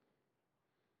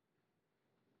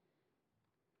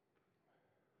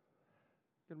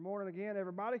Good morning again,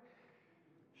 everybody.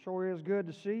 Sure is good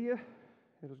to see you.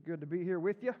 It is good to be here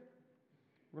with you.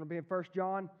 We're going to be in 1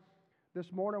 John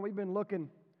this morning. We've been looking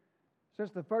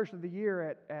since the first of the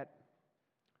year at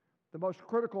the most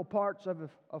critical parts of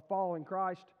following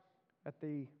Christ, at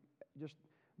the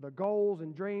goals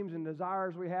and dreams and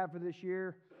desires we have for this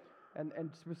year.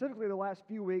 And specifically the last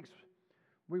few weeks,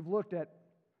 we've looked at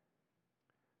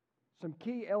some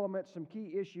key elements, some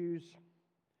key issues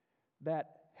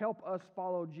that help us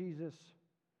follow Jesus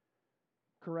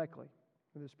correctly.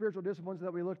 The spiritual disciplines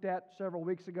that we looked at several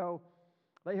weeks ago,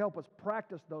 they help us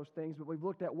practice those things, but we've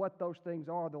looked at what those things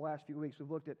are the last few weeks.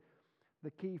 We've looked at the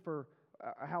key for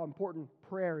how important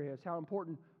prayer is, how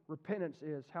important repentance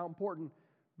is, how important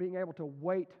being able to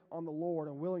wait on the Lord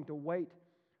and willing to wait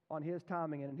on His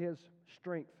timing and His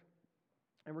strength.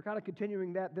 And we're kind of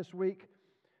continuing that this week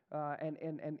and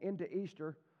into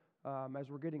Easter as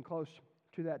we're getting close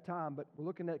to that time. But we're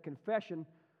looking at confession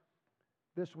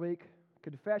this week.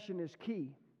 Confession is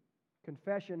key.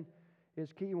 Confession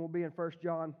is key, and we'll be in 1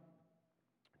 John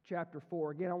chapter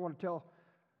 4. Again, I want to tell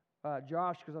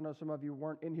Josh, because I know some of you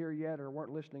weren't in here yet or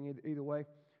weren't listening either way,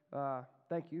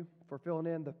 thank you for filling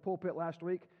in the pulpit last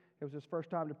week. It was his first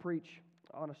time to preach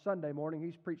on a Sunday morning.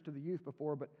 He's preached to the youth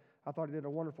before, but I thought he did a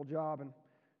wonderful job, and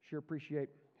sure appreciate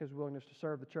his willingness to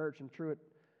serve the church. And Truett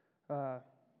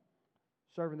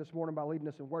serving this morning by leading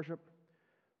us in worship.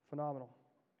 Phenomenal.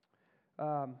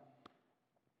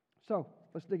 So,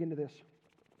 let's dig into this.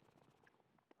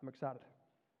 I'm excited.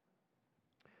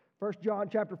 1 John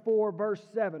chapter 4, verse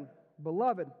 7.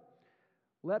 Beloved,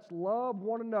 let's love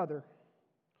one another,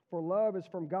 for love is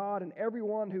from God, and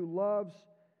everyone who loves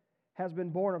has been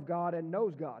born of God and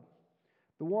knows God.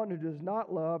 The one who does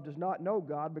not love does not know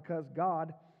God, because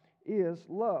God is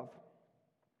love.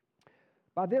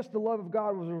 By this the love of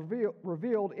God was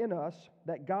revealed in us,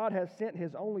 that God has sent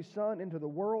His only Son into the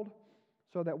world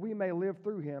so that we may live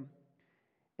through Him.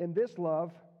 In this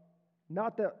love,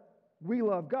 not that we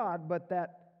love God, but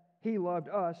that He loved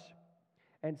us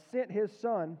and sent His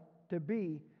Son to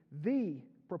be the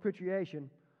propitiation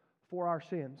for our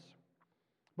sins.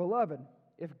 Beloved,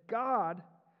 if God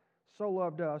so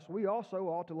loved us, we also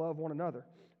ought to love one another.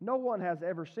 No one has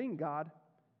ever seen God.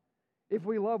 If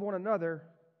we love one another,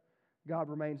 God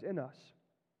remains in us,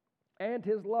 and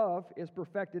His love is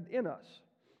perfected in us.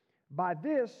 By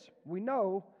this we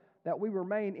know that we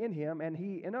remain in Him and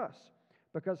He in us,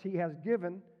 because He has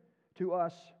given to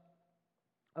us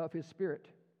of His Spirit.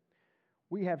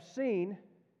 We have seen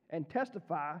and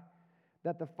testify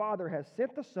that the Father has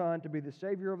sent the Son to be the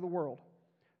Savior of the world.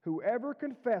 Whoever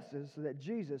confesses that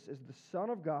Jesus is the Son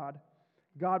of God,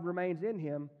 God remains in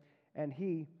Him and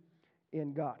He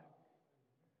in God.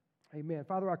 Amen.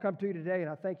 Father, I come to you today and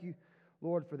I thank you,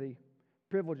 Lord, for the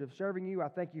privilege of serving you. I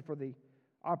thank you for the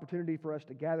opportunity for us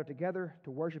to gather together to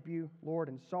worship you, Lord,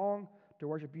 in song, to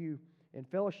worship you in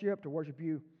fellowship, to worship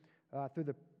you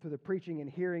through the preaching and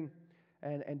hearing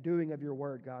and doing of your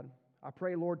word, God. I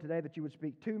pray, Lord, today that you would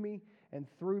speak to me and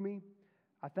through me.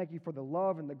 I thank you for the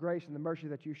love and the grace and the mercy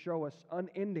that you show us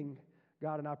unending,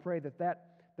 God, and I pray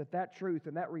that truth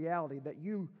and that reality, that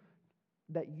you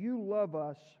love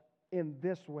us in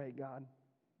this way, God,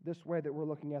 this way that we're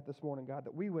looking at this morning, God,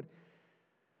 that we would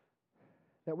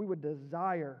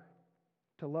desire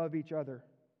to love each other,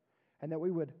 and that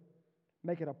we would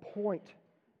make it a point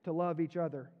to love each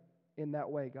other in that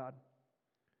way, God.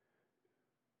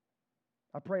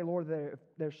 I pray, Lord, that if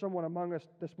there's someone among us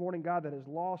this morning, God, that is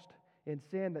lost in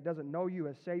sin, that doesn't know you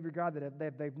as Savior, God,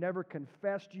 that they've never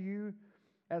confessed you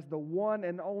as the one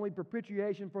and only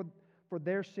propitiation for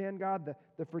their sin, God,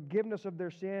 the forgiveness of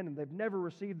their sin, and they've never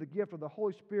received the gift of the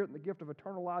Holy Spirit and the gift of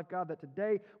eternal life, God, that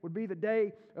today would be the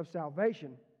day of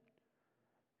salvation.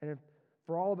 And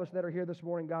for all of us that are here this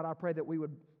morning, God, I pray that we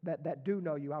would, that do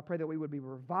know you, I pray that we would be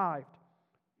revived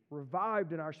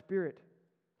in our spirit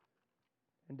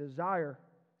and desire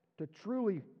to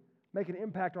truly make an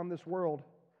impact on this world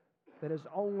that is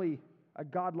only a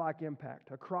God-like impact,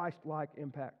 a Christ-like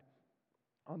impact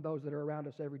on those that are around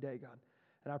us every day, God.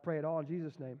 And I pray it all in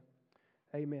Jesus' name.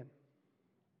 Amen.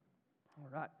 All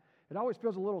right. It always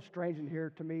feels a little strange in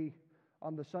here to me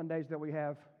on the Sundays that we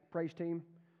have praise team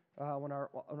when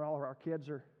all of our kids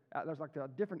are out. There's like a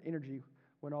different energy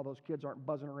when all those kids aren't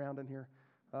buzzing around in here.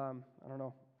 I don't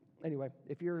know. Anyway,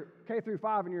 if you're K through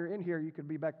 5 and you're in here, you could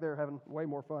be back there having way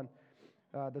more fun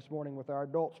this morning with our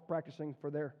adults practicing for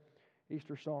their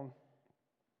Easter song.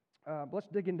 Let's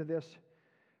dig into this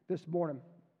morning.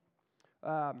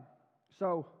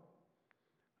 So,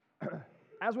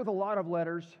 as with a lot of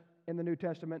letters in the New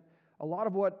Testament, a lot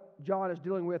of what John is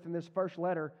dealing with in this first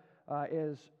letter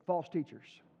is false teachers.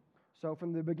 So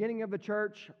from the beginning of the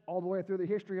church, all the way through the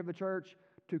history of the church,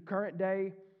 to current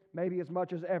day, maybe as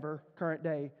much as ever, current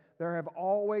day, there have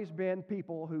always been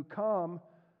people who come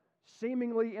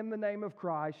seemingly in the name of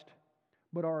Christ,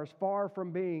 but are as far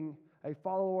from being a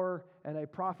follower and a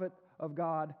prophet of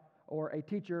God or a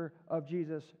teacher of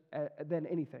Jesus than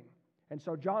anything. And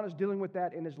so John is dealing with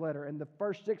that in his letter. In the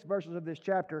first 6 verses of this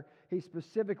chapter, he's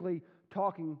specifically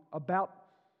talking about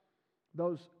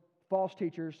those false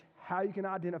teachers, how you can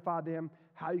identify them,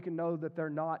 how you can know that they're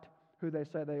not who they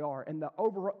say they are. And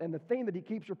the theme that he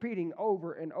keeps repeating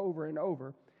over and over and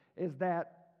over is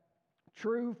that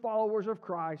true followers of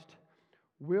Christ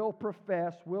will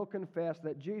confess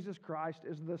that Jesus Christ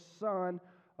is the Son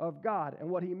of God. And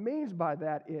what he means by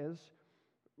that is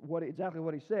exactly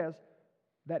what he says,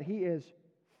 that he is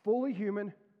fully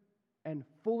human and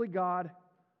fully God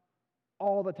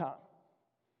all the time.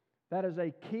 That is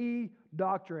a key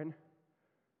doctrine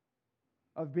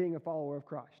of being a follower of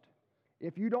Christ.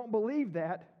 If you don't believe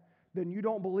that, then you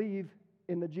don't believe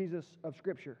in the Jesus of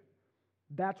Scripture.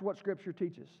 That's what Scripture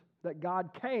teaches, that God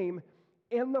came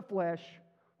in the flesh,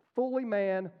 fully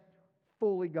man,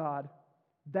 fully God.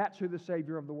 That's who the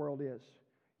Savior of the world is.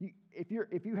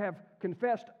 If you have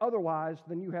confessed otherwise,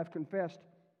 then you have confessed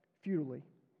futilely.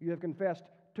 You have confessed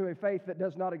to a faith that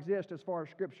does not exist as far as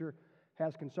Scripture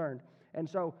has concerned. And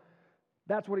so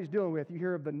that's what he's dealing with. You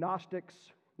hear of the Gnostics,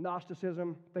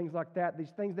 Gnosticism, things like that, these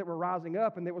things that were rising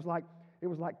up, and it was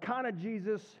like kind of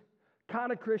Jesus,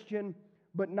 kind of Christian,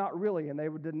 but not really. And they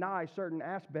would deny certain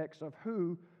aspects of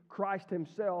who Christ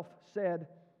himself said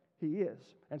he is.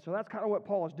 And so that's kind of what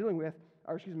Paul is dealing with,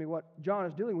 what John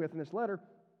is dealing with in this letter.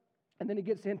 And then he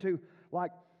gets into,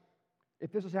 like,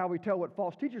 if this is how we tell what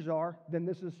false teachers are, then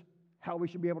this is how we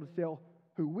should be able to tell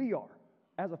who we are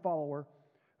as a follower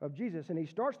of Jesus. And he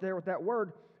starts there with that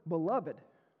word, beloved.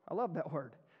 I love that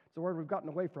word. It's a word we've gotten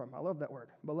away from. I love that word,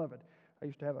 beloved. I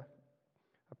used to have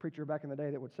a preacher back in the day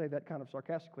that would say that kind of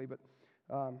sarcastically, but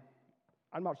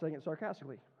I'm not saying it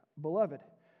sarcastically. Beloved,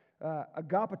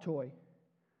 agapetoi,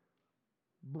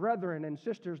 brethren and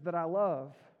sisters that I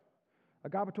love.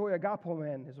 Agapetoi,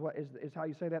 agapomen is how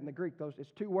you say that in the Greek.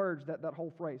 It's 2 words, that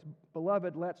whole phrase.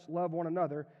 Beloved, let's love one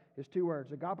another is 2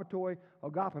 words. Agapetoi,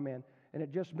 agapomen. And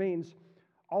it just means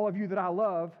all of you that I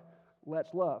love,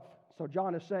 let's love. So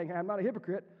John is saying, hey, I'm not a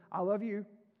hypocrite. I love you.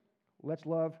 Let's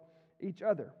love each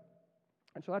other.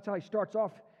 And so that's how he starts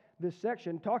off this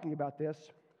section talking about this.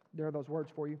 There are those words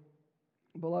for you.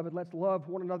 Beloved, let's love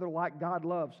one another like God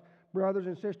loves. Brothers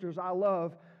and sisters, I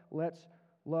love. Let's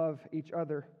love each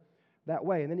other that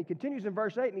way. And then he continues in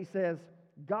verse 8 and he says,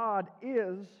 God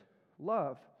is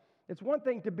love. It's one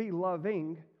thing to be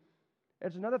loving.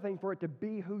 It's another thing for it to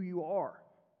be who you are.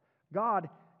 God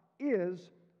is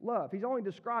love.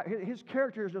 His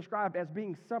character is described as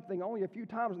being something only a few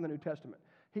times in the New Testament.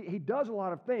 He does a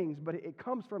lot of things, but it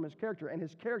comes from his character, and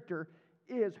his character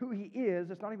is who he is.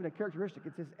 It's not even a characteristic,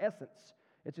 it's his essence.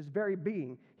 It's his very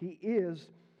being. He is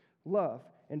love.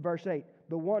 In verse 8,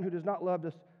 the one who does not love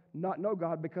does not know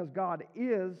God, because God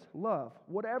is love.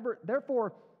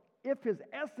 Therefore, if his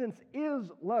essence is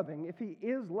loving, if he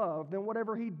is love, then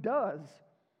whatever he does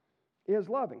is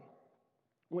loving.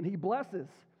 When he blesses,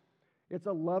 it's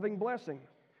a loving blessing.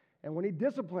 And when he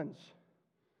disciplines,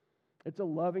 it's a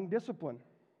loving discipline.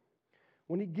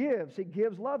 When he gives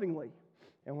lovingly.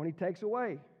 And when he takes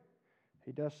away,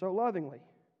 he does so lovingly.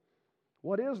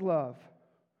 What is love?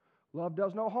 Love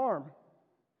does no harm.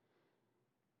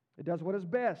 It does what is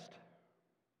best.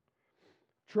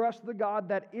 Trust the God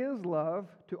that is love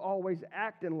to always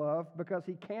act in love, because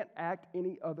he can't act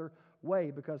any other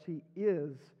way, because he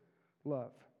is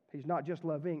love. He's not just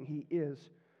loving, he is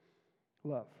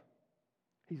love.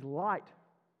 He's light.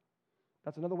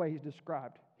 That's another way he's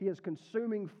described. He is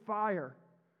consuming fire.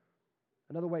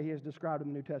 Another way he is described in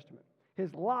the New Testament.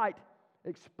 His light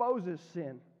exposes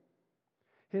sin.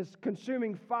 His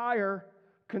consuming fire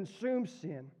consumes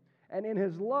sin. And in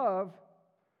his love,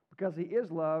 because he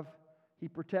is love, he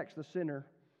protects the sinner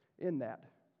in that.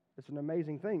 It's an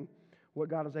amazing thing what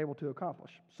God is able to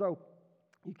accomplish. So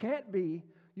you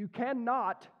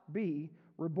cannot be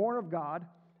reborn of God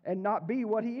and not be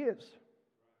what he is.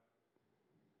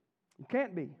 You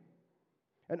can't be.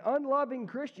 An unloving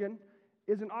Christian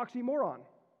is an oxymoron.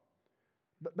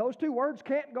 Those 2 words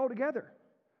can't go together.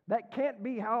 That can't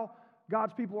be how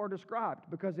God's people are described,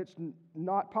 because it's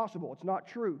not possible. It's not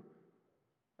true.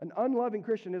 An unloving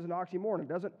Christian is an oxymoron. It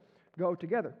doesn't go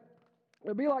together. It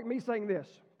would be like me saying this.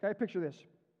 Okay, picture this.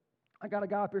 I got a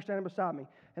guy up here standing beside me,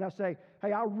 and I say,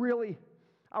 hey, I really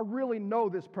know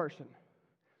this person.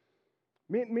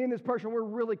 Me and this person, we're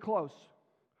really close.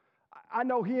 I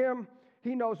know him,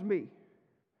 he knows me.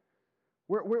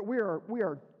 We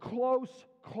are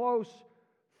close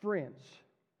friends.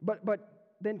 But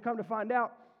then come to find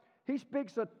out, he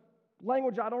speaks a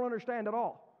language I don't understand at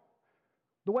all.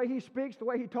 The way he speaks, the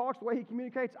way he talks, the way he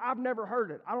communicates, I've never heard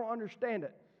it. I don't understand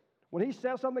it. When he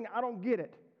says something, I don't get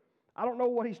it. I don't know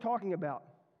what he's talking about.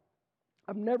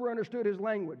 I've never understood his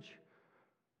language.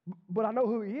 But I know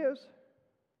who he is.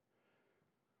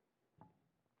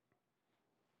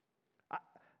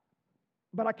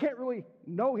 But I can't really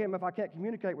know him if I can't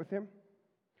communicate with him.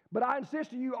 But I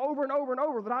insist to you over and over and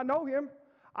over that I know him.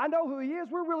 I know who he is.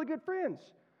 We're really good friends.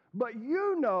 But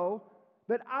you know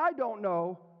that I don't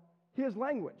know his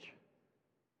language.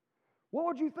 What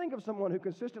would you think of someone who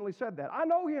consistently said that? I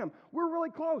know him. We're really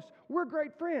close. We're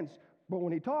great friends. But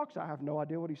when he talks, I have no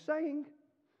idea what he's saying.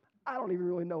 I don't even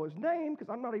really know his name because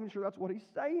I'm not even sure that's what he's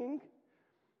saying.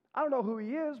 I don't know who he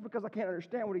is because I can't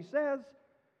understand what he says.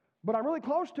 But I'm really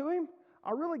close to him.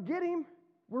 I really get him.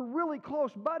 We're really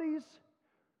close buddies.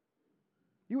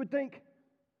 You would think,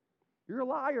 you're a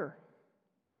liar.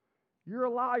 You're a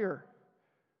liar.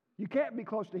 You can't be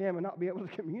close to him and not be able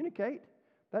to communicate.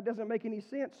 That doesn't make any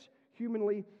sense,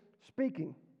 humanly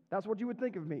speaking. That's what you would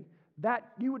think of me. That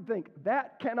you would think,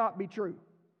 that cannot be true.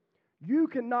 You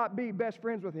cannot be best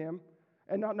friends with him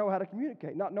and not know how to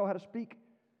communicate, not know how to speak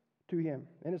to him.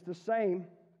 And it's the same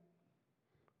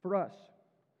for us.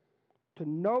 To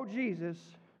know Jesus,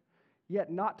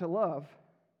 yet not to love,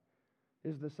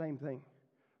 is the same thing.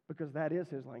 Because that is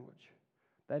his language.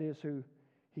 That is who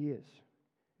he is.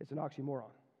 It's an oxymoron.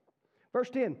 Verse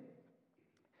 10.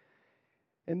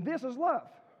 And this is love.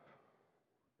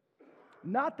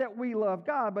 Not that we love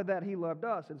God, but that he loved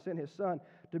us and sent his son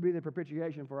to be the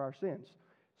propitiation for our sins.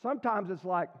 Sometimes it's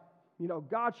like,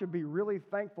 God should be really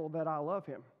thankful that I love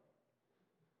him.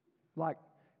 Like,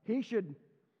 he should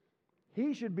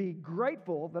be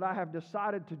grateful that I have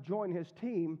decided to join his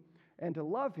team and to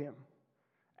love him.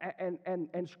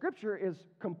 And Scripture is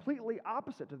completely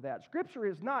opposite to that. Scripture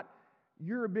is not,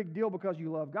 you're a big deal because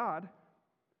you love God.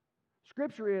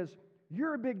 Scripture is,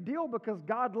 you're a big deal because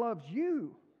God loves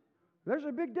you. There's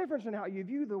a big difference in how you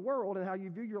view the world and how you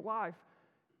view your life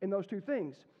in those two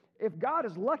things. If God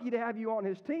is lucky to have you on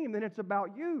his team, then it's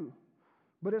about you.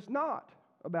 But it's not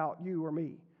about you or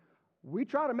me. We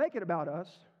try to make it about us.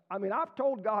 I mean, I've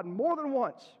told God more than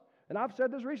once, and I've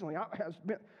said this recently,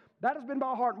 that has been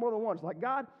my heart more than once. Like,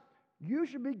 God, you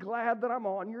should be glad that I'm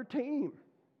on your team.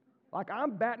 Like,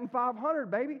 I'm batting 500,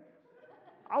 baby.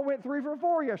 I went 3 for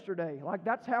 4 yesterday. Like,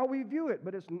 that's how we view it,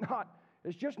 but it's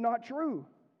just not true.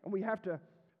 And we have to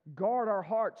guard our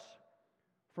hearts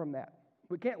from that.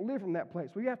 We can't live from that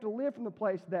place. We have to live from the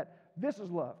place that this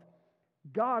is love.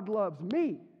 God loves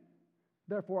me,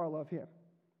 therefore I love him.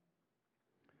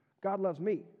 God loves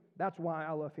me. That's why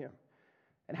I love him.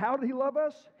 And how did he love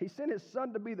us? He sent his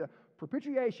son to be the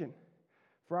propitiation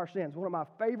for our sins. One of my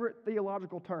favorite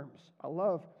theological terms. I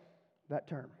love that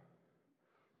term.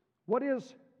 What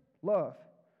is love?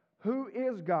 Who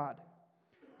is God?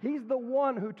 He's the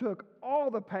one who took all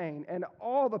the pain and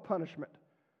all the punishment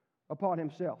upon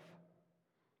himself.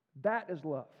 That is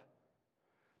love.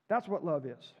 That's what love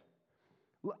is.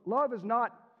 Love is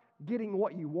not getting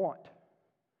what you want.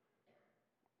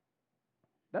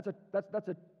 That's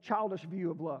a childish view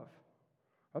of love,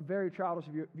 a very childish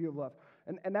view of love.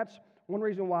 And that's one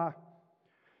reason why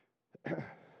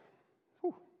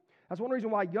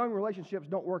young relationships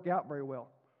don't work out very well,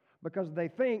 because they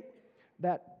think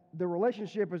that the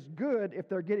relationship is good if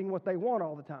they're getting what they want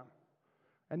all the time.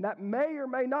 And that may or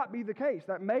may not be the case.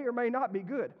 That may or may not be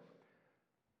good.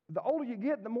 The older you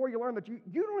get, the more you learn that you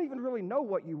don't even really know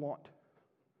what you want.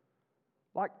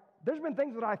 Like, there's been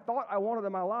things that I thought I wanted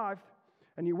in my life,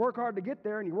 and you work hard to get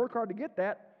there, and you work hard to get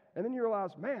that, and then you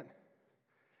realize, man,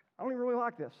 I don't even really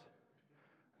like this.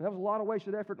 And that was a lot of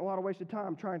wasted effort and a lot of wasted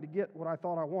time trying to get what I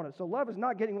thought I wanted. So love is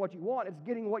not getting what you want, it's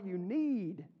getting what you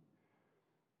need.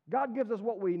 God gives us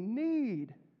what we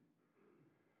need.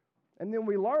 And then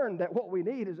we learn that what we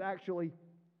need is actually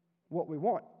what we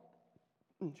want.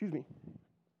 Excuse me.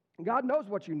 God knows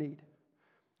what you need.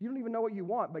 You don't even know what you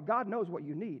want, but God knows what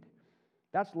you need.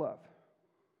 That's love.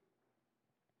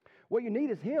 What you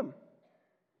need is him.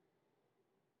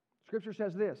 Scripture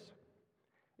says this: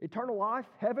 eternal life,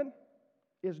 heaven,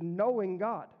 is knowing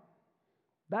God.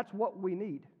 That's what we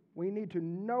need. We need to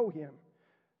know him,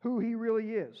 who he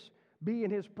really is, be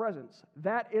in his presence.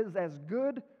 That is as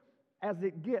good as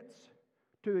it gets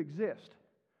to exist,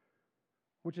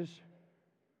 which is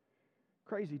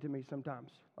crazy to me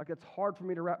sometimes. Like, it's hard for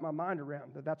me to wrap my mind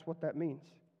around that that's what that means.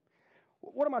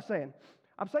 What am I saying?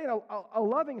 I'm saying a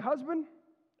loving husband,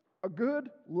 a good,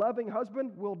 loving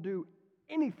husband will do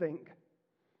anything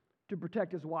to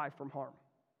protect his wife from harm.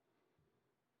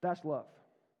 That's love.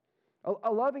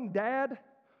 A loving dad,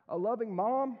 a loving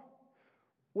mom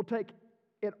will take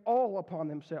it all upon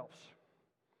themselves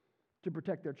to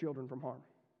protect their children from harm.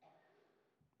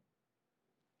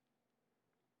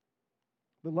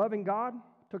 The loving God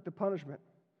took the punishment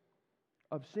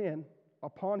of sin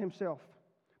upon himself.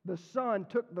 The Son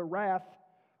took the wrath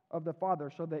of the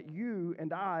Father so that you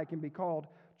and I can be called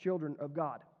children of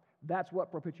God. That's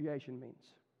what propitiation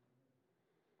means.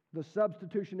 The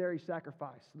substitutionary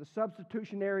sacrifice, the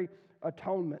substitutionary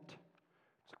atonement.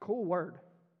 It's a cool word.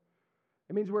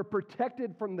 It means we're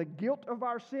protected from the guilt of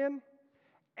our sin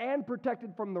and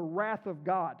protected from the wrath of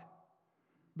God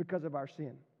because of our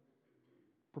sin.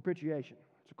 Propitiation.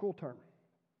 It's a cool term.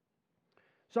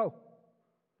 So,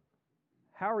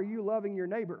 how are you loving your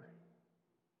neighbor?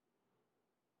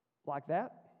 Like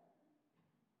that?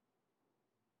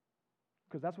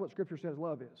 Because that's what Scripture says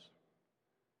love is.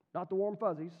 Not the warm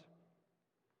fuzzies.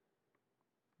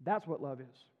 That's what love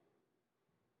is.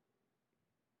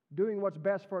 Doing what's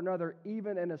best for another,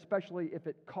 even and especially if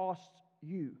it costs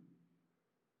you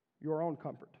your own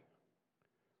comfort.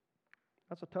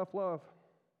 That's a tough love.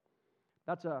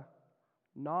 That's a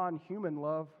non-human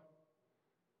love.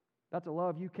 That's a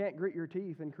love you can't grit your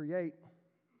teeth and create.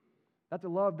 That's a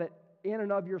love that in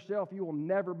and of yourself you will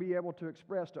never be able to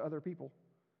express to other people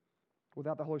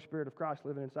without the Holy Spirit of Christ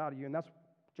living inside of you. And that's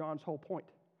John's whole point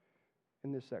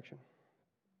in this section.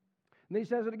 And then he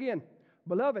says it again.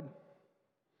 Beloved,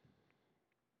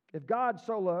 if God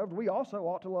so loved, we also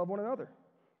ought to love one another.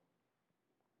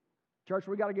 Church,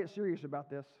 we got to get serious about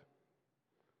this.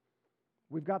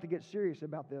 We've got to get serious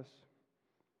about this.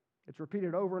 It's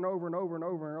repeated over and over and over and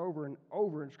over and over and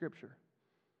over in Scripture.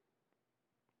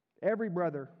 Every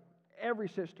brother, every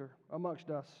sister amongst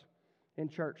us in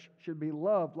church should be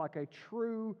loved like a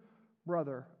true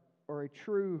brother or a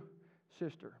true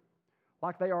sister,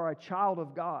 like they are a child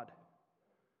of God,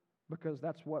 because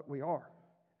that's what we are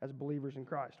as believers in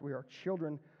Christ. We are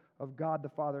children of God the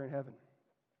Father in heaven.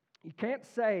 You can't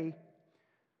say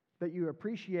that you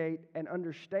appreciate and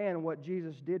understand what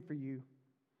Jesus did for you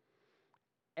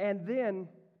and then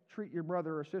treat your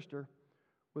brother or sister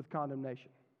with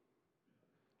condemnation.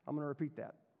 I'm going to repeat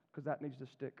that because that needs to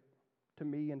stick to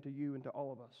me and to you and to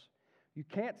all of us. You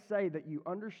can't say that you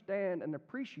understand and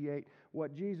appreciate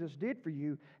what Jesus did for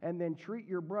you and then treat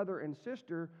your brother and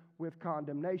sister with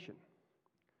condemnation.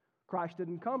 Christ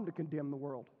didn't come to condemn the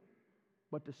world,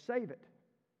 but to save it.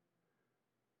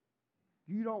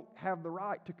 You don't have the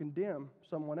right to condemn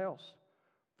someone else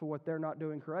for what they're not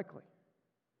doing correctly.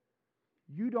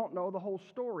 You don't know the whole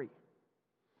story.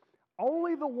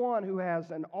 Only the one who has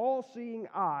an all-seeing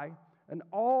eye, an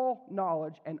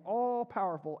all-knowledge, and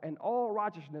all-powerful, and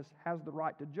all-righteousness has the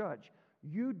right to judge.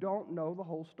 You don't know the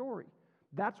whole story.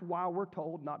 That's why we're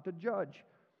told not to judge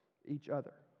each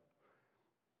other.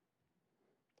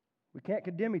 We can't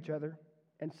condemn each other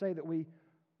and say that we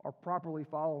are properly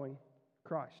following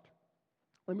Christ.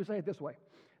 Let me say it this way.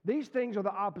 These things are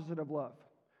the opposite of love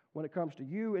when it comes to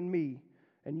you and me,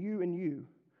 and you and you,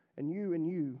 and you and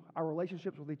you, our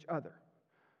relationships with each other.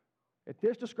 If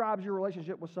this describes your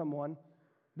relationship with someone,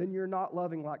 then you're not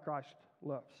loving like Christ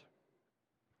loves.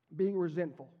 Being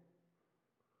resentful.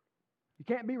 You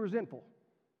can't be resentful.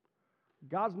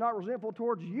 God's not resentful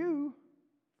towards you,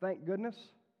 thank goodness.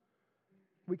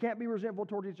 We can't be resentful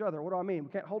towards each other. What do I mean?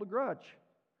 We can't hold a grudge.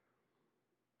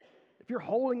 If you're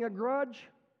holding a grudge,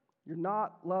 you're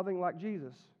not loving like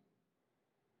Jesus.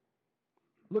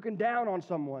 Looking down on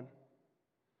someone.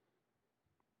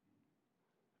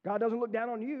 God doesn't look down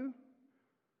on you,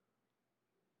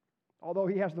 although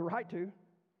He has the right to.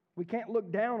 We can't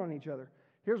look down on each other.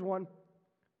 Here's one.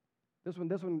 This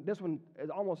one is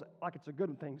almost like it's a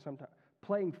good thing sometimes.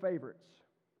 Playing favorites.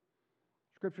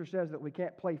 Scripture says that we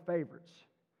can't play favorites.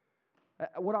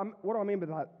 What do I mean by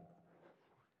that?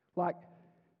 Like,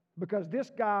 because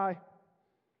this guy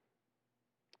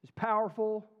is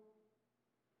powerful,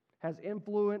 has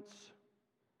influence,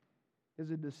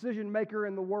 is a decision maker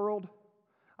in the world,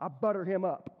 I butter him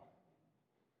up.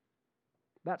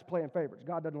 That's playing favorites.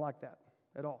 God doesn't like that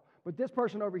at all. But this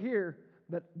person over here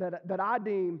that I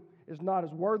deem is not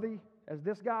as worthy as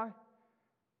this guy,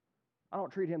 I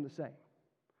don't treat him the same.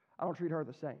 I don't treat her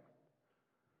the same.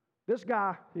 This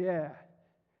guy, yeah,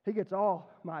 he gets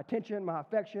all my attention, my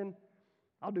affection.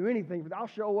 I'll do anything. I'll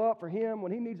show up for him.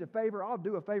 When he needs a favor, I'll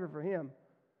do a favor for him.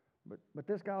 But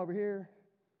this guy over here,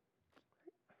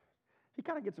 he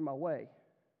kind of gets in my way.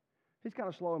 He's kind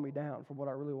of slowing me down from what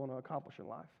I really want to accomplish in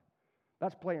life.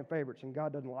 That's playing favorites, and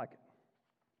God doesn't like it.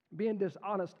 Being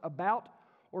dishonest about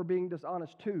or being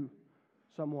dishonest to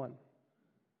someone.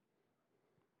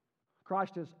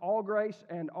 Christ is all grace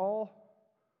and all...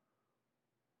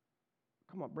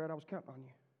 Come on, Brett, I was counting on you.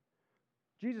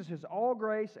 Jesus is all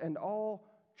grace and all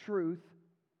truth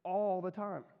all the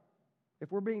time.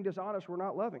 If we're being dishonest, we're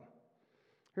not loving.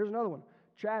 Here's another one.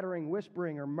 Chattering,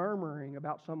 whispering, or murmuring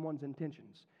about someone's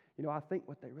intentions. You know, I think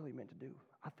what they really meant to do.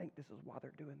 I think this is why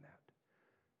they're doing that.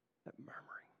 That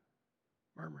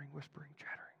murmuring, whispering,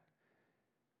 chattering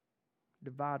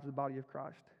divides the body of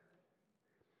Christ.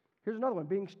 Here's another one.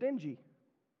 Being stingy.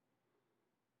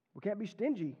 We can't be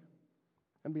stingy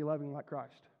and be loving like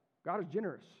Christ. God is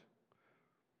generous.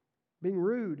 Being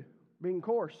rude, being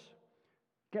coarse.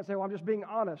 Can't say, well, I'm just being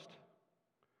honest.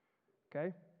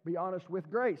 Okay? Be honest with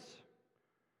grace.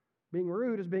 Being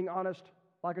rude is being honest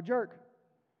like a jerk.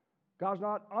 God's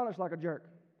not honest like a jerk.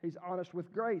 He's honest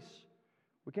with grace.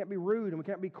 We can't be rude and we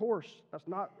can't be coarse. That's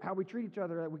not how we treat each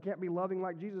other. We can't be loving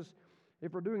like Jesus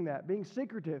if we're doing that. Being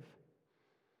secretive.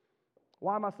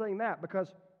 Why am I saying that?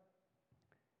 Because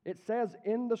it says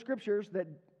in the Scriptures that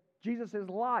Jesus is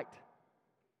light.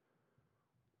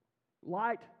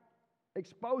 Light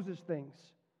exposes things.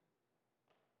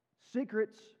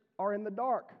 Secrets are in the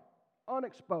dark,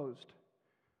 unexposed.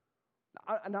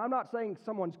 Now, I'm not saying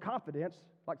someone's confidence,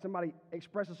 like somebody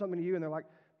expresses something to you and they're like,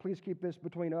 please keep this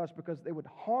between us because it would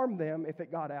harm them if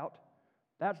it got out.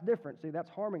 That's different. See,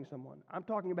 that's harming someone. I'm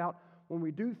talking about when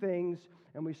we do things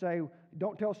and we say,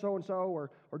 don't tell so-and-so or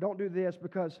don't do this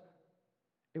because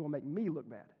it will make me look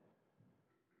bad.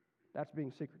 That's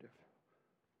being secretive.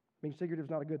 Being secretive is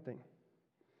not a good thing.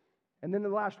 And then the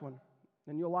last one,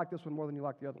 and you'll like this one more than you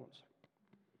like the other ones.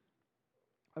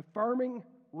 Affirming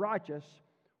righteous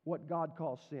what God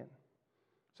calls sin.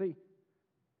 See,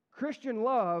 Christian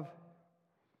love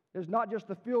is not just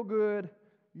the feel-good,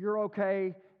 you're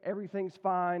okay, everything's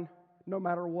fine, no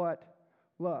matter what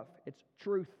love. It's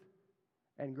truth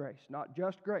and grace. Not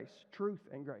just grace, truth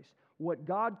and grace. What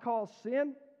God calls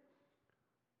sin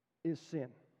is sin.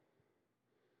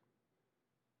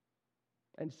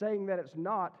 And saying that it's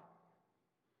not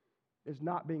is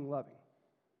not being loving.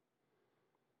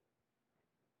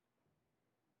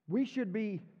 We should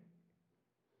be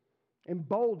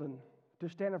emboldened to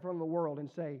stand in front of the world and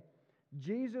say,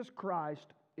 Jesus Christ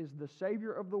is the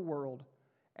Savior of the world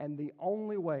and the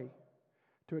only way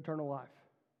to eternal life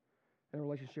in a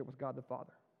relationship with God the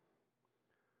Father.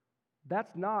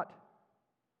 That's not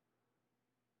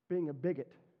being a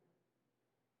bigot.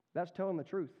 That's telling the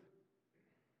truth.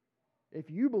 If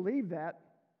you believe that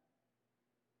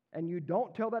and you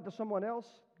don't tell that to someone else,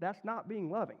 that's not being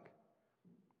loving.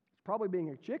 It's probably being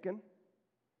a chicken.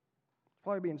 It's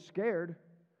probably being scared.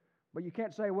 But you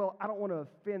can't say, well, I don't want to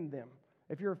offend them.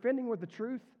 If you're offending with the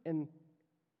truth and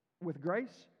with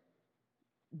grace,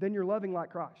 then you're loving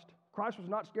like Christ. Christ was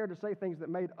not scared to say things that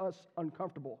made us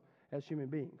uncomfortable as human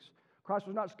beings. Christ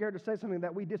was not scared to say something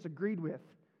that we disagreed with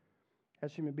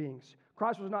as human beings.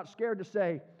 Christ was not scared to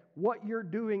say, what you're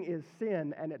doing is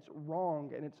sin and it's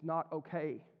wrong and it's not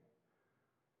okay.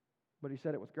 But he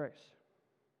said it with grace.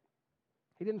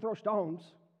 He didn't throw stones.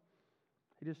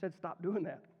 He just said, stop doing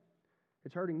that.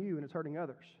 It's hurting you and it's hurting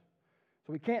others.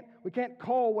 So we can't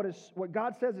call what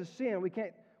God says is sin. We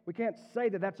can't say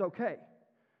that that's okay.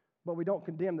 But we don't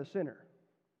condemn the sinner.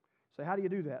 So how do you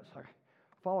do that? So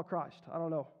follow Christ. I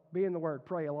don't know. Be in the Word.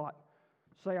 Pray a lot.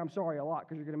 Say I'm sorry a lot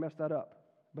because you're going to mess that up.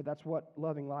 But that's what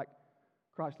loving like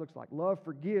Christ looks like. Love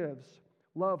forgives.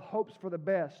 Love hopes for the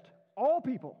best. All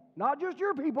people, not just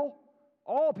your people,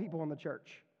 all people in the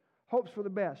church. Hopes for the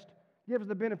best. Gives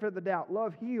the benefit of the doubt.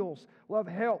 Love heals. Love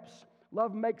helps.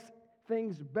 Love makes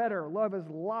things better. Love is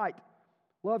light.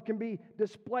 Love can be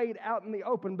displayed out in the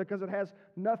open because it has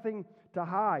nothing to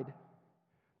hide.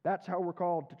 That's how we're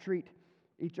called to treat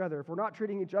each other. If we're not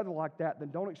treating each other like that, then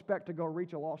don't expect to go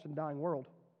reach a lost and dying world.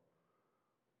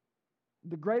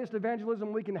 The greatest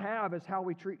evangelism we can have is how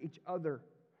we treat each other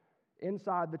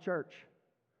inside the church.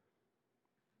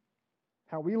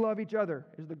 How we love each other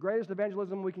is the greatest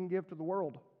evangelism we can give to the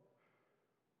world.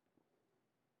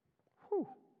 Whew.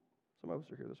 Some of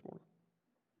us are here this morning.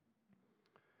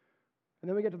 And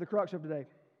then we get to the crux of today.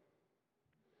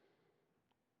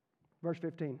 Verse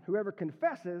 15. Whoever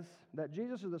confesses that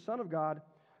Jesus is the Son of God,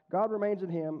 God remains in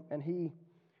him and he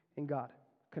in God.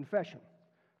 Confession.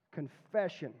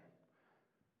 Confession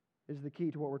is the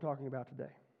key to what we're talking about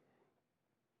today.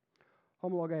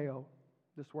 Homologeo,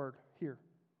 this word here,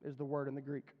 is the word in the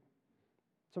Greek.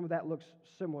 Some of that looks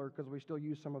similar because we still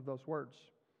use some of those words.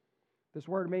 This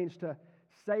word means to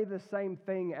say the same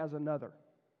thing as another.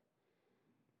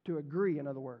 To agree, in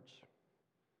other words,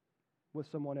 with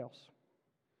someone else.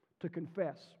 To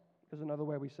confess is another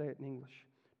way we say it in English.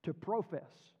 To profess.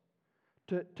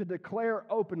 To declare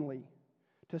openly.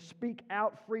 to speak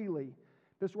out freely.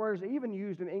 This word is even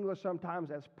used in English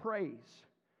sometimes as praise.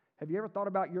 Have you ever thought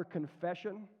about your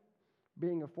confession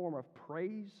being a form of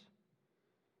praise?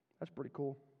 That's pretty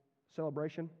cool.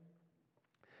 Celebration.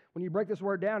 When you break this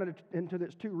word down into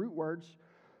its two root words,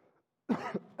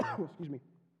 excuse me,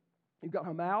 you've got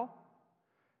hamal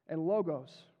and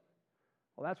logos.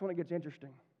 Well, that's when it gets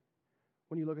interesting,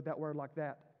 when you look at that word like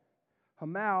that.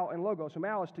 Hamal and logos.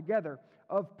 Hamal is together,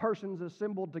 of persons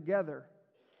assembled together.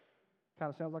 Kind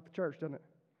of sounds like the church, doesn't it?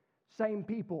 Same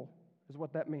people is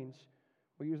what that means.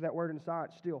 We use that word in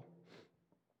science still.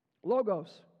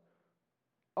 Logos,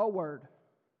 a word,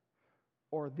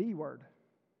 or the word.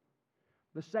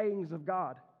 The sayings of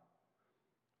God.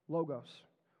 Logos.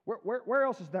 Where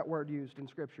else is that word used in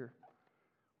Scripture?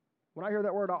 When I hear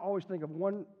that word, I always think of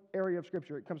one area of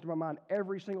Scripture. It comes to my mind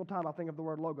every single time I think of the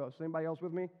word logos. Anybody else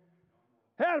with me?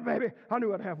 Hey, baby, I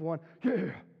knew I'd have one.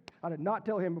 Yeah. I did not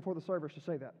tell him before the service to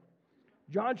say that.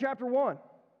 John chapter 1.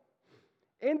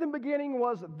 In the beginning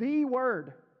was the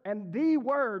Word, and the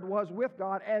Word was with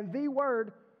God, and the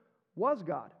Word was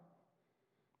God.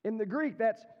 In the Greek,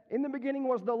 that's in the beginning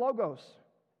was the Logos,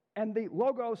 and the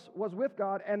Logos was with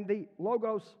God, and the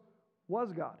Logos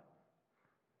was God.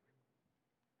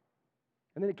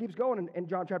 And then it keeps going in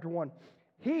John chapter 1.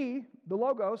 He, the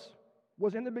Logos,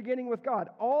 was in the beginning with God.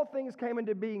 All things came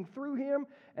into being through him,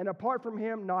 and apart from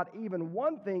him, not even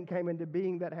one thing came into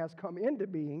being that has come into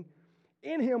being.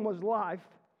 In him was life,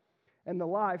 and the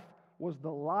life was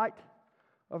the light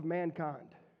of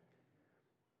mankind.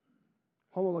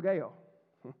 Homologeo.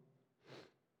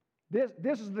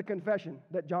 This is the confession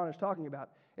that John is talking about.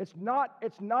 This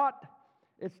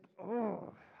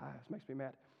makes me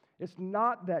mad. It's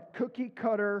not that cookie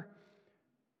cutter,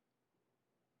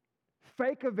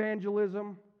 fake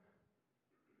evangelism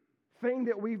thing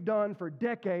that we've done for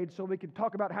decades so we can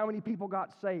talk about how many people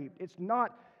got saved. It's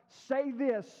not say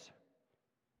this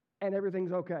and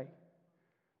everything's okay.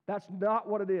 That's not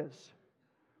what it is.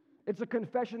 It's a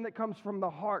confession that comes from the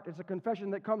heart. It's a confession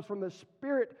that comes from the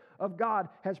Spirit of God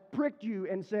has pricked you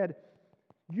and said,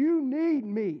 you need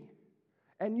me.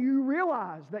 And you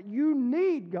realize that you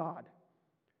need God.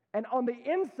 And on the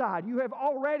inside, you have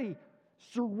already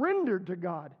surrendered to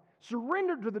God,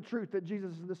 surrendered to the truth that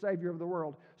Jesus is the Savior of the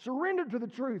world, surrendered to the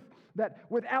truth that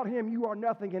without Him you are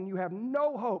nothing and you have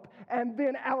no hope. And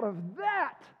then out of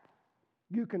that,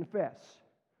 you confess.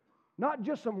 Not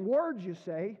just some words you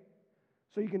say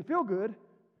so you can feel good.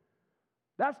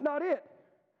 That's not it.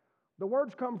 The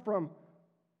words come from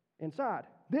inside.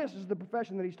 This is the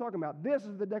profession that he's talking about. This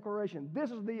is the declaration. This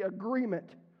is the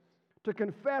agreement. To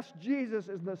confess Jesus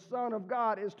is the Son of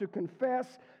God is to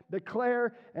confess,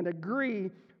 declare, and agree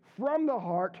from the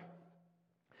heart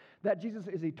that Jesus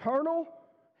is eternal.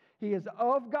 He is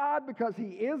of God because He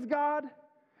is God.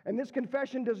 And this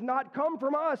confession does not come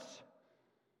from us.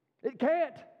 It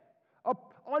can't.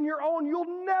 On your own,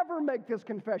 you'll never make this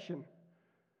confession.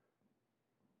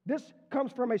 This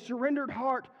comes from a surrendered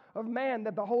heart of man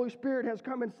that the Holy Spirit has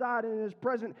come inside and is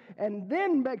present and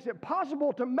then makes it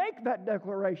possible to make that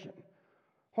declaration.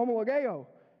 Homologeo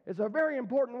is a very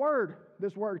important word,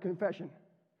 this word confession.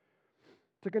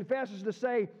 To confess is to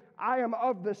say, I am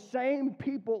of the same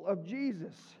people of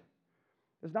Jesus.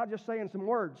 It's not just saying some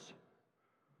words.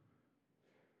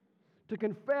 To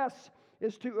confess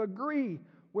is to agree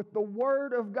with the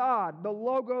Word of God, the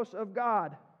Logos of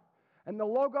God. And the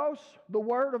Logos, the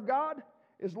Word of God,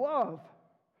 is love.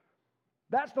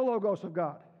 That's the Logos of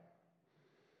God.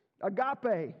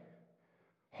 Agape,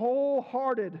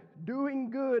 wholehearted, doing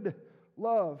good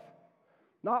love.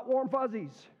 Not warm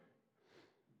fuzzies.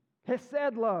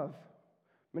 Hesed love.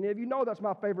 Many of you know that's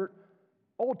my favorite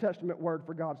Old Testament word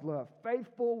for God's love.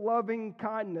 Faithful, loving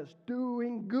kindness,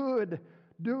 doing good,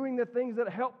 doing the things that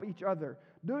help each other,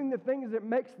 doing the things that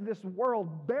makes this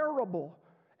world bearable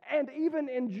and even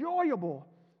enjoyable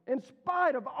in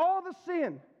spite of all the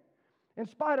sin, in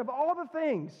spite of all the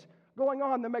things going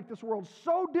on that make this world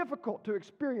so difficult to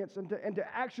experience and to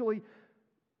actually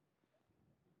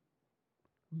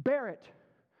bear it.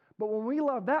 But when we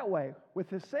love that way, with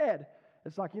Hesed,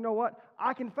 it's like, you know what?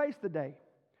 I can face the day.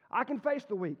 I can face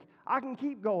the week. I can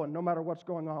keep going no matter what's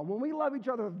going on. When we love each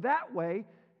other that way,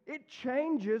 it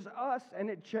changes us and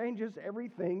it changes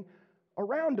everything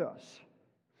around us.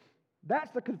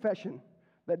 That's the confession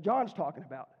that John's talking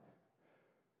about.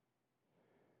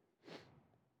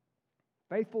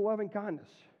 Faithful, loving kindness.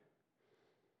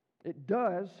 It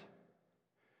does,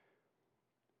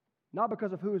 not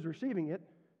because of who is receiving it,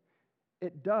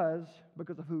 it does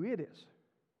because of who it is.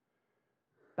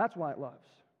 That's why it loves.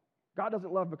 God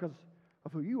doesn't love because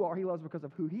of who you are. He loves because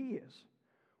of who He is.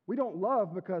 We don't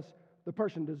love because the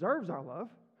person deserves our love.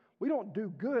 We don't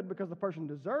do good because the person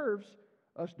deserves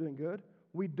us doing good.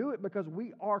 We do it because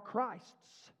we are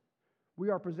Christ's. We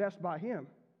are possessed by Him.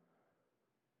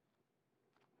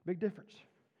 Big difference.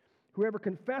 Whoever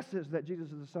confesses that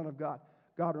Jesus is the Son of God,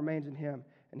 God remains in him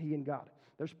and he in God.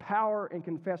 There's power in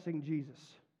confessing Jesus.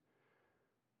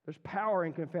 There's power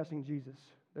in confessing Jesus.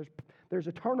 There's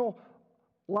eternal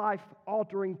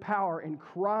life-altering power in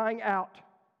crying out,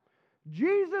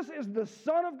 Jesus is the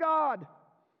Son of God,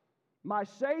 my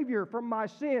Savior from my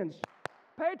sins.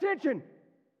 Pay attention.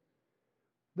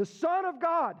 The Son of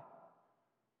God,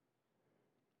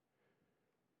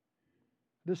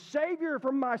 the Savior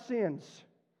from my sins,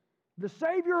 the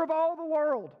Savior of all the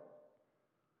world.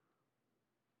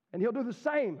 And He'll do the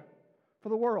same for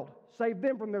the world. Save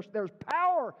them from there's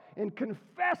power in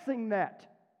confessing that.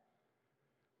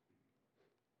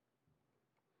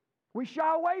 We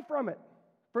shy away from it,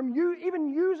 from you even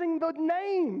using the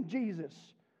name Jesus.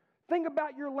 Think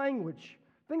about your language.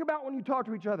 Think about when you talk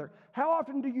to each other. How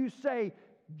often do you say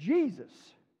Jesus?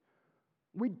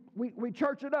 We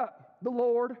church it up. The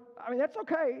Lord. I mean, that's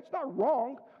okay. It's not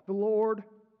wrong. The Lord.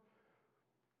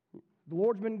 The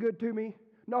Lord's been good to me.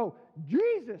 No,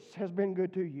 Jesus has been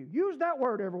good to you. Use that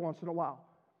word every once in a while.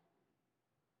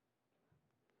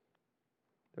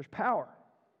 There's power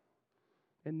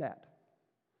in that.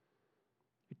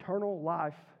 Eternal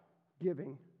life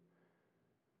giving,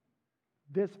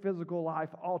 this physical life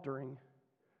altering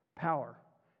power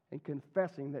in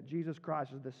confessing that Jesus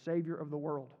Christ is the Savior of the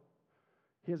world.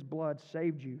 His blood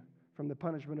saved you from the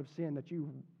punishment of sin that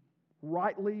you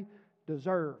rightly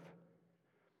deserve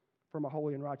from a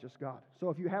holy and righteous God. So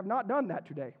if you have not done that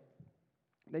today,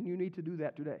 then you need to do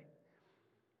that today.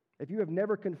 If you have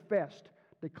never confessed,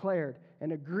 declared,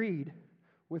 and agreed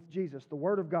with Jesus, the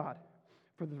Word of God,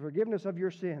 for the forgiveness of your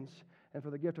sins and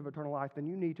for the gift of eternal life, then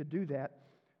you need to do that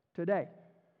today.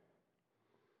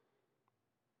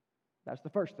 That's the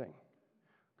first thing.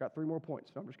 Got 3 more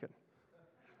points. No, I'm just kidding.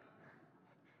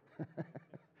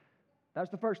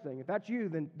 That's the first thing. If that's you,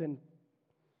 then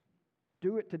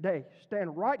do it today.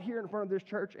 Stand right here in front of this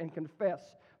church and confess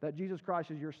that Jesus Christ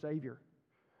is your Savior.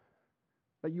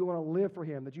 That you want to live for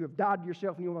Him. That you have died to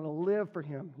yourself and you want to live for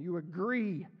Him. You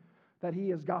agree that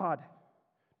He is God.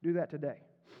 Do that today.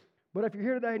 But if you're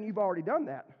here today and you've already done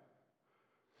that,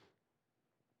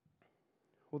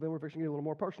 well, then we're fixing to get a little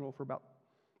more personal for about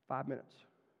 5 minutes.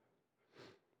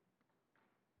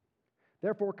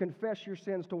 Therefore, confess your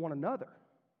sins to one another,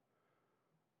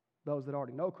 those that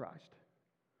already know Christ.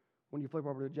 When you flip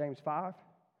over to James 5,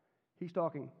 he's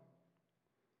talking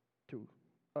to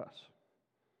us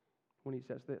when he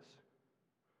says this.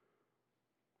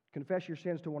 Confess your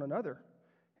sins to one another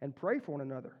and pray for one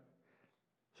another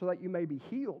so that you may be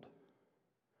healed.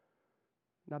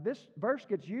 Now, this verse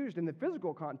gets used in the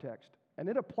physical context, and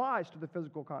it applies to the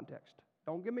physical context.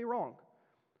 Don't get me wrong.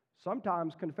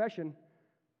 Sometimes confession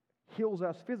heals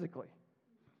us physically.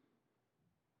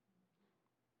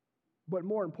 But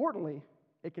more importantly,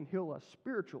 it can heal us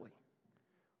spiritually,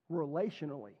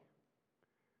 relationally,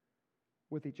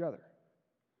 with each other.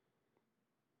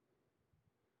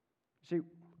 See, we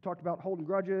talked about holding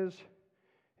grudges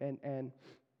and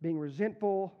being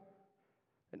resentful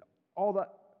and all that.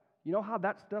 You know how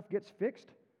that stuff gets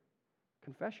fixed?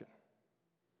 Confession.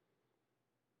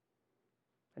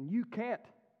 And you can't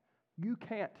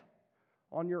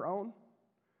on your own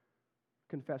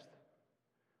confess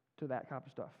to that kind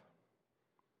of stuff.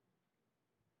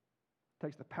 It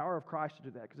takes the power of Christ to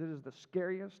do that, because it is the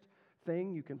scariest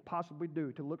thing you can possibly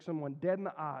do, to look someone dead in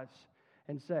the eyes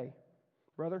and say,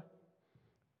 brother,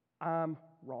 I'm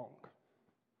wrong,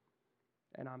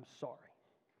 and I'm sorry.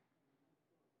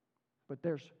 But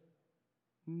there's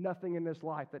nothing in this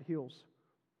life that heals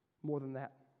more than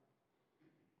that,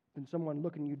 than someone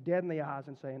looking you dead in the eyes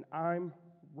and saying, I'm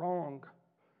wrong,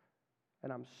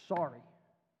 and I'm sorry.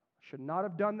 I should not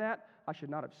have done that. I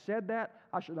should not have said that.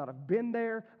 I should not have been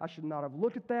there. I should not have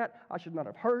looked at that. I should not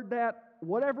have heard that.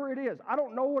 Whatever it is. I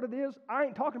don't know what it is. I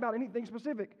ain't talking about anything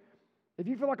specific. If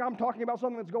you feel like I'm talking about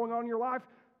something that's going on in your life,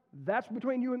 that's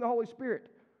between you and the Holy Spirit.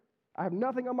 I have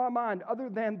nothing on my mind other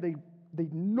than the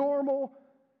normal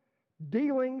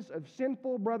dealings of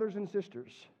sinful brothers and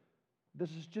sisters. This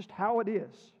is just how it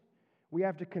is. We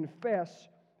have to confess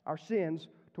our sins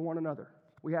to one another.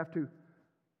 We have to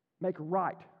make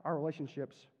right our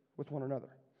relationships with one another.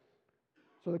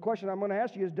 So the question I'm going to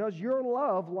ask you is, does your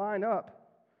love line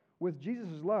up with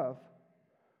Jesus' love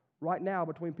right now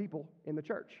between people in the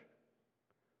church?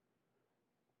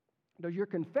 Does your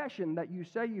confession that you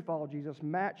say you follow Jesus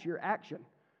match your action,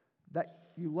 that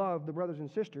you love the brothers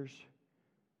and sisters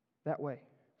that way?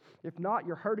 If not,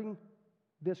 you're hurting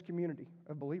this community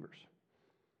of believers.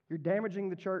 You're damaging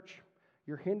the church,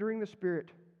 you're hindering the Spirit,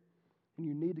 and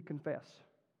you need to confess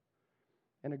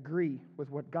and agree with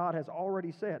what God has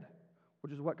already said,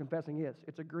 which is what confessing is.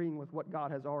 It's agreeing with what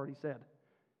God has already said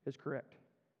is correct.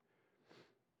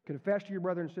 Confess to your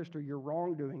brother and sister your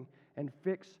wrongdoing and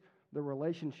fix the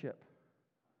relationship.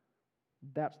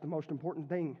 That's the most important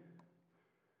thing.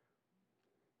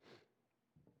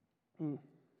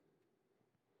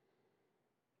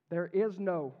 There is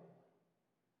no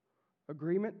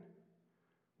agreement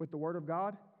with the Word of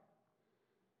God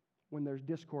when there's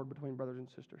discord between brothers and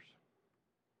sisters.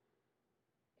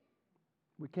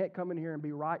 We can't come in here and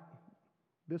be right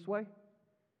this way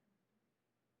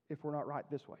if we're not right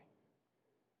this way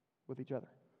with each other.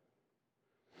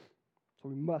 So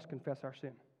we must confess our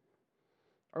sin.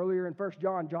 Earlier in 1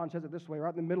 John, John says it this way,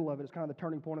 right in the middle of it. It's kind of the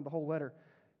turning point of the whole letter.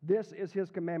 This is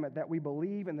his commandment, that we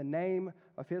believe in the name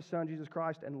of his Son, Jesus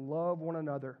Christ, and love one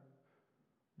another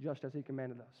just as he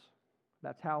commanded us.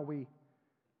 That's how we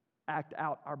act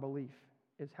out our belief,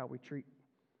 is how we treat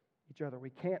each other.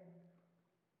 We can't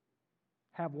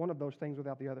have one of those things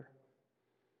without the other.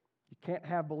 You can't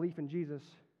have belief in Jesus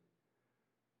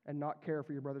and not care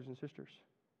for your brothers and sisters.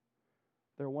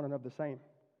 They're one and of the same.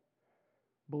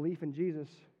 Belief in Jesus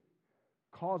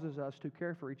causes us to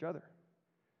care for each other,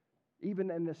 even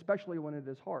and especially when it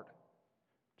is hard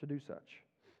to do such.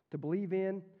 To believe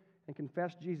in and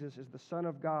confess Jesus as the Son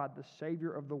of God, the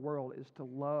Savior of the world, is to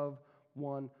love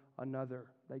one another.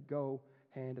 They go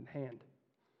hand in hand.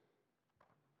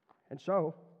 And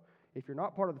so, if you're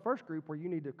not part of the first group where you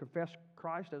need to confess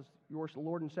Christ as your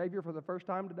Lord and Savior for the first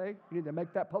time today, you need to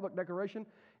make that public declaration.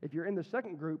 If you're in the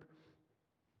second group,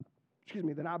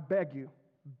 then I beg you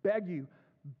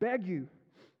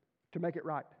to make it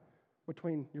right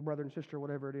between your brother and sister,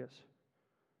 whatever it is.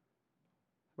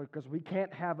 Because we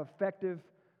can't have effective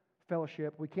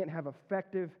fellowship. We can't have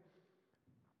effective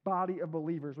body of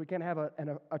believers. We can't have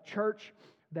a church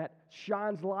that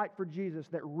shines light for Jesus,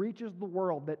 that reaches the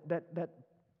world,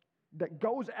 that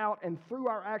goes out and through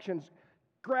our actions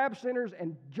grabs sinners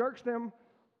and jerks them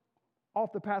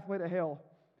off the pathway to hell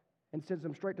and sends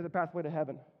them straight to the pathway to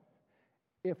heaven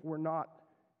if we're not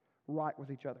right with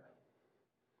each other.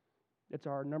 It's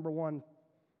our number one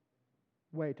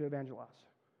way to evangelize.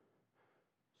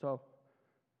 So,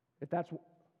 if that's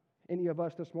any of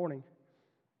us this morning,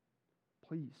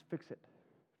 please fix it.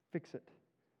 Fix it.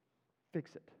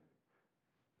 Fix it.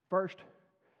 First,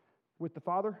 with the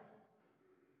Father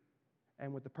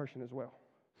and with the person as well.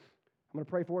 I'm going to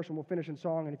pray for us and we'll finish in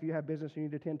song. And if you have business you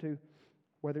need to attend to,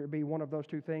 whether it be one of those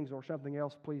two things or something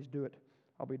else, please do it.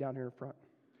 I'll be down here in front.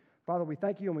 Father, we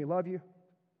thank you and we love you.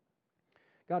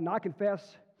 God, and I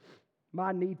confess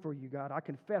my need for you, God. I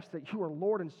confess that you are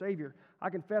Lord and Savior. I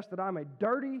confess that I'm a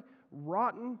dirty,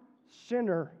 rotten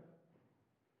sinner,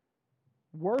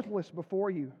 worthless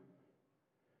before you.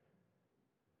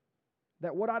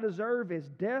 That what I deserve is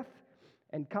death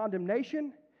and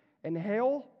condemnation and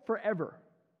hell forever.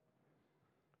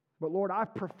 But Lord, I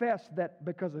profess that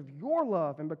because of your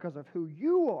love and because of who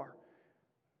you are,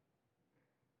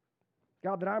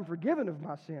 God, that I'm forgiven of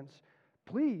my sins.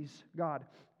 Please, God,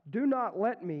 do not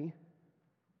let me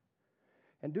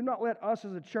and do not let us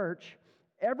as a church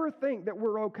ever think that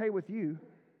we're okay with you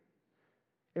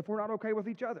if we're not okay with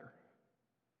each other.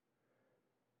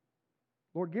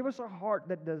 Lord, give us a heart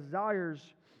that desires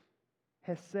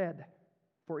hesed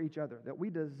for each other, that we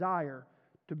desire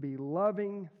to be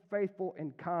loving, faithful,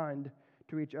 and kind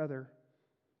to each other,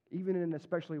 even and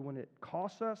especially when it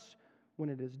costs us, when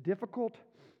it is difficult,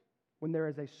 when there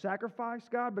is a sacrifice,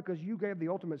 God, because you gave the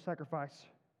ultimate sacrifice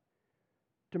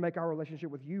to make our relationship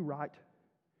with you right.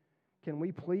 Can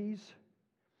we please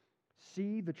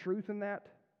see the truth in that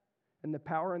and the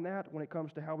power in that when it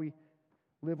comes to how we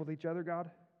live with each other, God?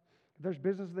 If there's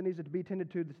business that needs to be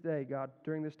tended to today, God,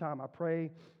 during this time, I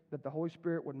pray that the Holy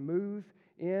Spirit would move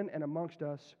in and amongst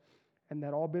us and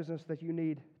that all business that you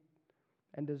need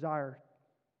and desire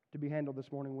to be handled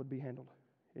this morning would be handled.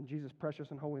 In Jesus'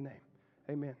 precious and holy name,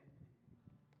 amen.